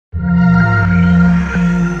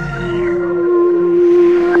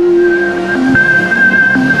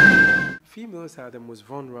the most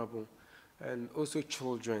vulnerable, and also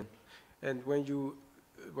children. And when you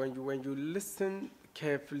listen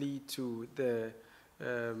carefully to the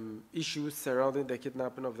issues surrounding the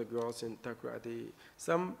kidnapping of the girls in Takoradi,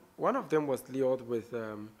 one of them was lured with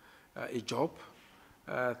a job.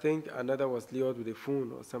 I think another was lured with a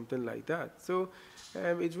phone or something like that. So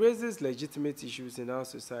it raises legitimate issues in our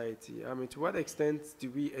society. I mean, to what extent do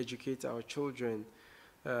we educate our children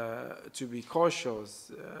to be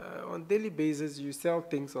cautious? On a daily basis, you sell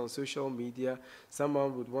things on social media.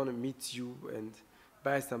 Someone would want to meet you and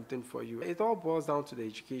buy something for you. It all boils down to the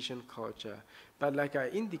education culture. But like I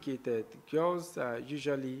indicated, girls are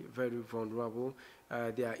usually very vulnerable.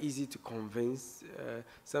 They are easy to convince.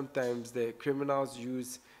 Sometimes the criminals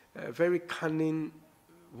use very cunning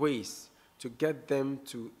ways to get them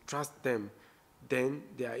to trust them. Then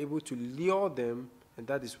they are able to lure them, and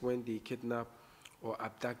that is when they kidnap or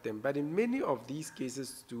abduct them. But in many of these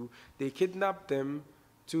cases too, they kidnap them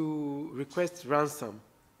to request ransom.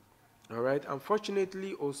 All right.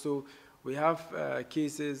 Unfortunately, also, we have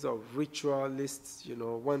cases of ritualists,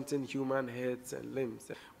 wanting human heads and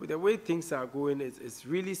limbs. With the way things are going, it's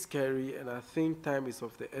really scary, and I think time is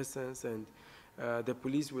of the essence, and the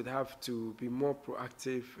police would have to be more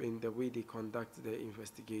proactive in the way they conduct their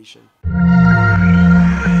investigation.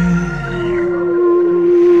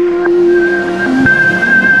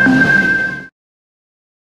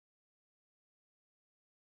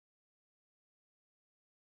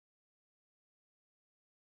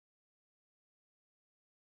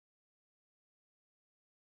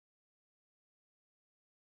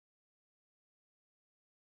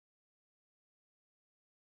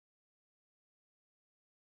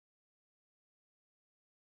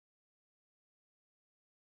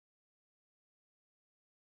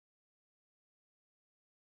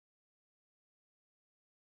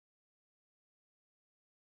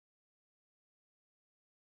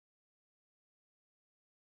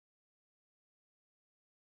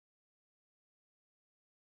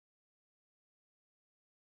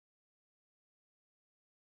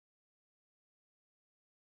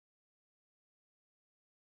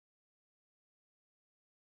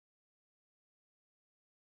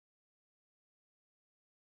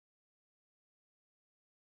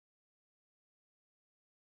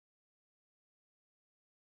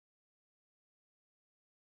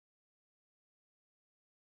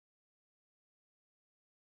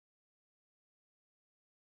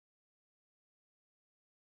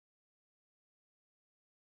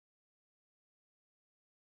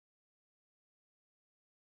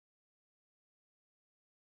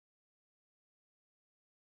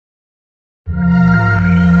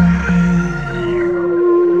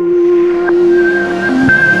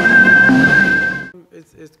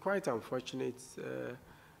 It's quite unfortunate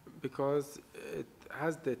because it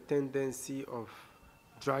has the tendency of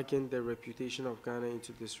dragging the reputation of Ghana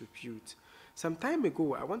into disrepute. Some time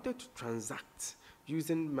ago, I wanted to transact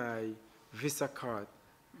using my Visa card,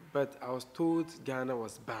 but I was told Ghana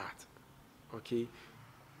was bad, okay?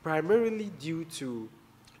 Primarily due to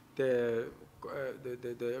the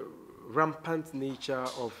rampant nature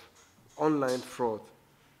of online fraud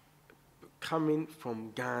coming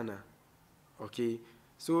from Ghana, okay?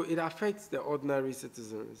 So it affects the ordinary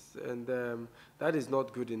citizens, and that is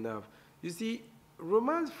not good enough. You see,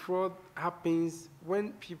 romance fraud happens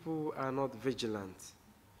when people are not vigilant.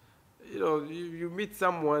 You meet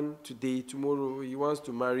someone today, tomorrow he wants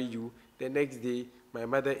to marry you, the next day, my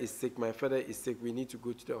mother is sick, my father is sick, we need to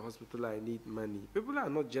go to the hospital, I need money. People are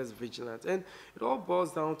not just vigilant, and it all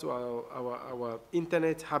boils down to our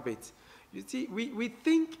internet habits. You see, we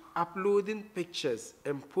think uploading pictures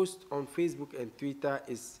and post on Facebook and Twitter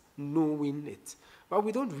is knowing it, but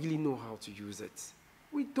we don't really know how to use it.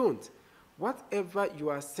 We don't. Whatever you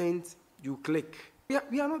are sent, you click.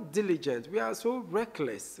 We are not diligent. We are so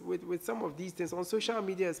reckless with some of these things. On social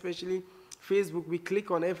media, especially Facebook, we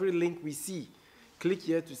click on every link we see. Click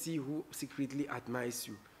here to see who secretly admires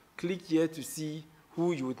you. Click here to see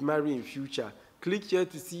who you would marry in future. Click here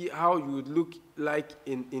to see how you would look like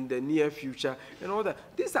in the near future and all that.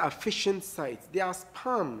 These are phishing sites. They are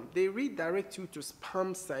spam. They redirect you to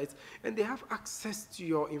spam sites, and they have access to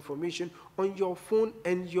your information on your phone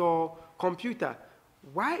and your computer.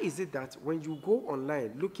 Why is it that when you go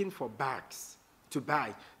online looking for bags to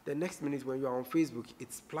buy, the next minute when you are on Facebook,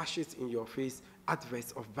 it splashes in your face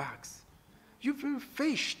adverts of bags? You've been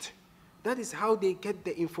phished. That is how they get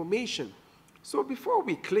the information. So before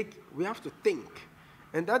we click, we have to think.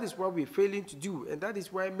 And that is what we're failing to do. And that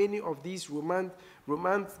is why many of these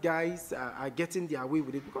romance guys are getting their way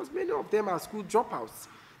with it, because many of them are school dropouts.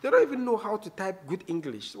 They don't even know how to type good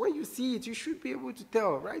English. When you see it, you should be able to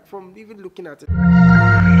tell, right, from even looking at it.